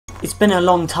It's been a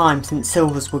long time since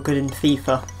Silvers were good in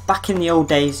FIFA. Back in the old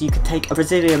days, you could take a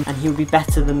Brazilian and he would be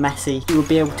better than Messi. He would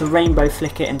be able to rainbow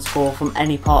flick it and score from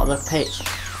any part of the pitch.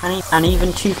 And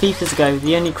even 2 FIFAs ago,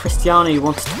 the only Cristiano who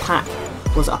wanted to pack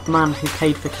was a man who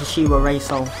played for Kashiwa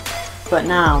Reysol. But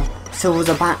now, Silvers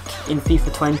are back in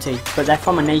FIFA 20, but they're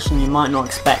from a nation you might not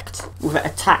expect, with an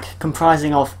attack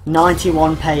comprising of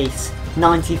 91 pace,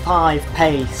 95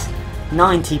 pace,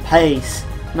 90 pace,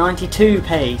 92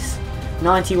 pace,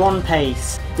 91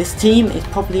 pace. This team is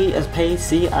probably as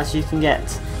pacey as you can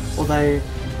get, although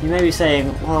you may be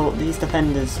saying, well, these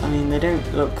defenders, I mean, they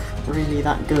don't look really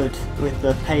that good with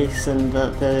the pace and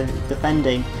the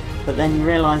defending, but then you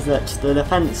realise that the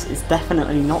defence is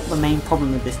definitely not the main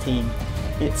problem with this team.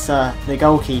 It's the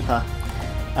goalkeeper.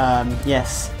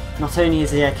 Yes, not only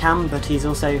is he a cam, but he's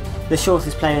also the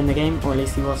shortest player in the game, or at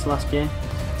least he was last year.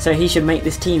 So he should make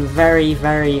this team very,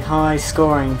 very high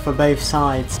scoring for both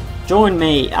sides. Join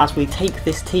me as we take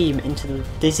this team into the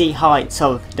dizzy heights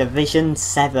of Division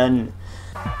 7.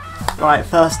 Right,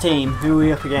 first team, who are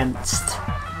we up against?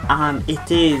 And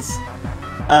it is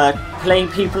playing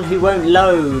people who won't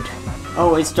load.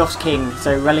 Oh, it's Josh King,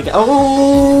 so relegate.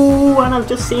 Oh, and I've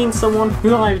just seen someone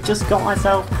who I've just got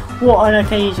myself. What an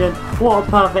occasion. What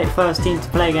a perfect first team to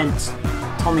play against.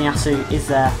 Tomiyasu is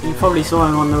there. You probably saw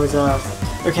him on the reserve.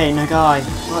 Okay, Nagai.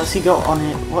 What's he got on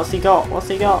it? What's he got? What's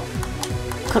he got?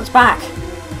 Cuts back.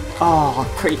 Oh,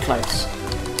 pretty close.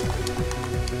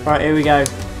 Right, here we go.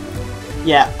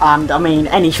 Yeah, and I mean,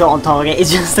 any shot on target is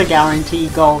just a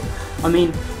guaranteed goal. I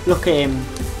mean, look at him.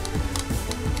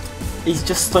 He's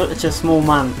just such a small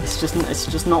man. It's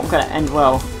just not going to end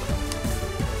well.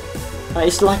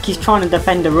 It's like he's trying to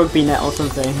defend a rugby net or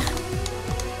something.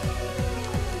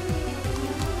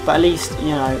 But at least,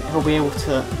 you know, he'll be able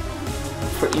to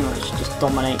pretty much just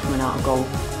dominate coming out of goal.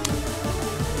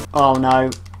 Oh no.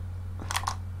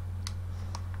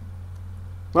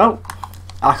 Well,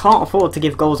 I can't afford to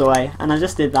give goals away, and I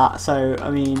just did that, so,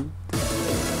 I mean...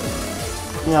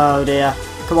 Oh dear.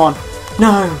 Come on.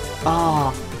 No!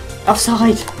 Ah. Oh,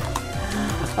 offside!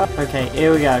 Okay,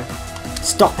 here we go.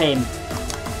 Stop him.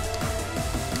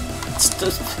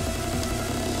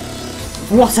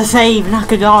 What a save,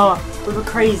 Nakagawa! With a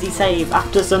crazy save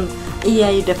after some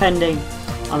EA defending.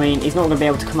 I mean, he's not going to be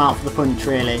able to come out for the punch,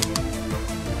 really.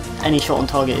 Any shot on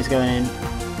target is going in.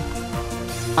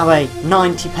 Away,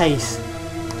 90 pace.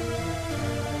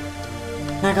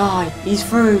 Nagai, he's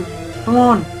through. Come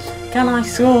on. Can I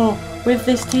score with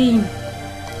this team?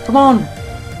 Come on.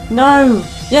 No.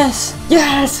 Yes.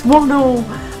 Yes. 1-0.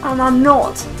 And I'm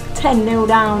not 10-0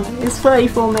 down. It's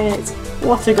 34 minutes.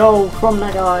 What a goal from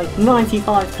Nagai.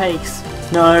 95 pace.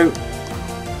 No.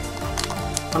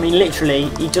 I mean, literally,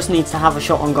 he just needs to have a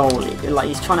shot on goal. Like,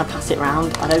 he's trying to pass it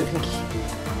round. I don't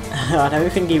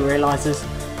think he realises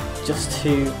just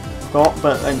who got,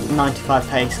 but 95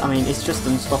 pace. I mean, it's just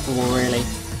unstoppable, really.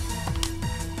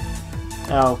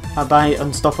 Oh, by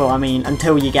unstoppable, I mean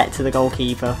until you get to the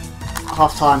goalkeeper.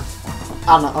 Half time,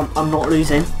 and I'm not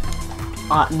losing.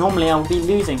 Normally, I would be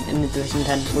losing in the Division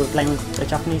 10. We're playing with a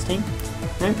Japanese team.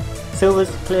 No, Silver's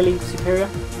clearly superior.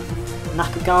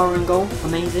 Nakagawa in goal,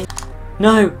 amazing.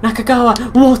 No,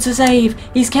 Nakagawa, what a save!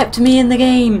 He's kept me in the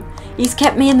game! He's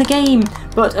kept me in the game!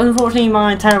 But unfortunately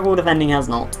my terrible defending has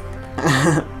not.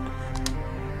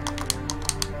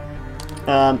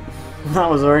 That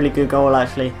was a really good goal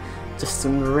actually. Just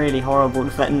some really horrible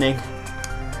defending.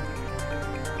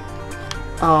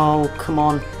 Oh, come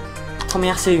on.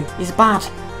 Tomiyasu, he's bad.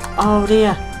 Oh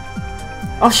dear.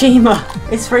 Oshima,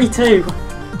 it's 3-2.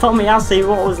 Tomiyasu,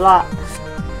 what was that?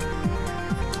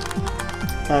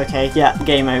 Okay, yeah,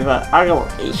 game over. I got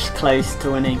close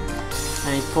to winning.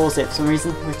 And he's paused it for some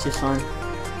reason, which is fine.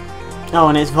 Oh,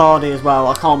 and it's Vardy as well.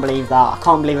 I can't believe that. I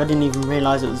can't believe I didn't even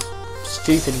realise it was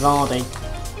stupid Vardy.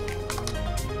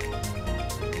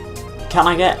 Can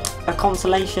I get a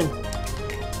consolation?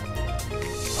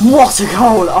 What a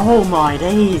goal! Oh my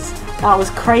days! That was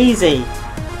crazy!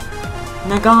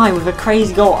 Nagai with a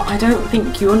crazy goal. I don't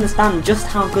think you understand just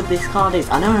how good this card is.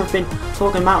 I know I've been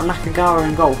talking about Nakagawa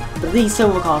in goal, but these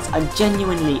silver cards are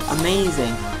genuinely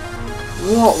amazing.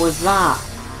 What was that?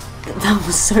 That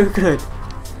was so good.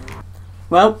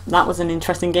 Well, that was an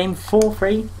interesting game.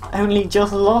 4-3. Only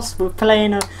just lost. We're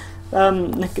playing a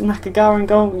Nakagawa in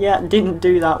goal. Yeah, didn't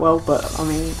do that well, but I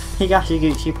mean,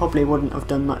 Higashiguchi probably wouldn't have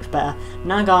done much better.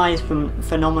 Nagai is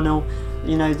phenomenal.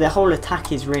 You know, the whole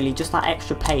attack is really just that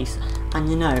extra pace. And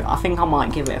you know, I think I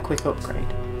might give it a quick upgrade.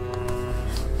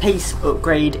 Pace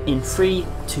upgrade in 3,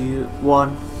 2,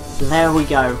 1. There we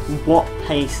go. What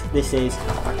pace this is.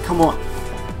 Come on.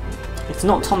 It's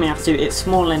not Tomiyasu, it's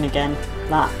Smalling again.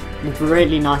 That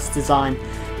really nice design.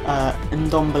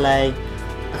 Ndombele,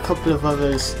 a couple of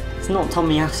others. It's not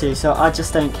Tomiyasu, so I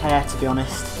just don't care, to be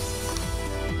honest.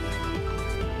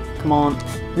 Come on.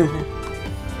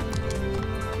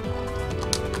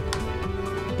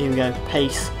 Here we go.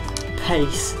 Pace.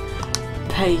 Pace.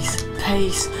 Pace.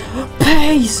 Pace.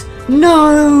 Pace!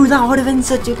 No! That would have been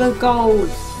such a good goal!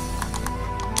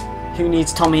 Who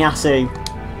needs Tomiyasu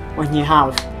when you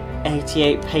have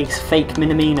 88 pace fake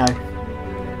Minamino?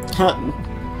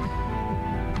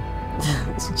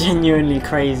 It's genuinely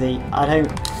crazy. I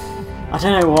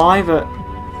don't know why, but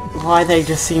why they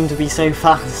just seem to be so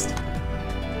fast.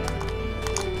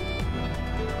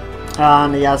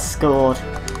 And he has scored.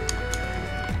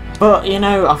 But you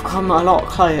know, I've come a lot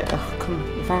close. I've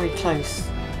come very close.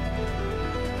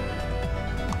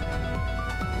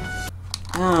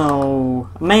 Oh,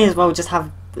 may as well just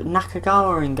have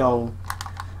Nakagawa in goal.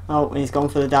 Oh, he's gone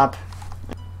for the dab.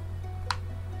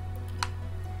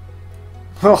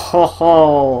 Ho ho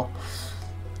ho!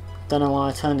 Don't know why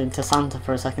I turned into Santa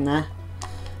for a second there.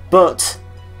 But,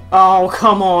 oh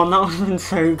come on, that would have been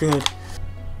so good.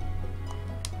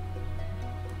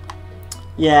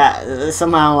 Yeah,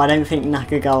 somehow I don't think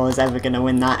Nakagawa's ever going to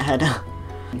win that header.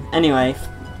 Anyway,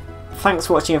 thanks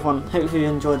for watching everyone, hopefully you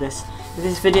enjoyed this. If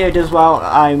this video does well,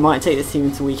 I might take this team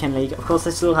into Weekend League. Of course I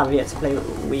still have yet to play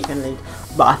Weekend League,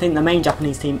 but I think the main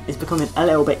Japanese team is becoming a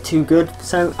little bit too good,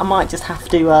 so I might just have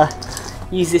to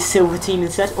use this silver team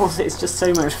instead. Also, it's just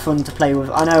so much fun to play with.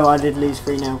 I know I did lose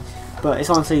 3-0, but it's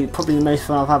honestly probably the most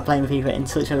fun I've had playing FIFA in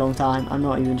such a long time. I'm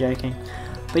not even joking.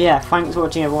 But yeah, thanks for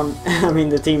watching everyone. I mean,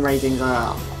 the team ratings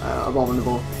are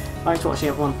abominable. Thanks for watching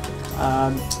everyone.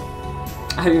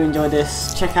 I hope you enjoyed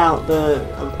this. Check out the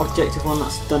objective one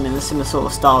that's done in a similar sort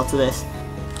of style to this.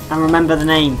 And remember the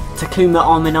name, Takuma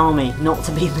Aminami, not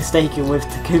to be mistaken with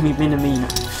Takumi Minamino.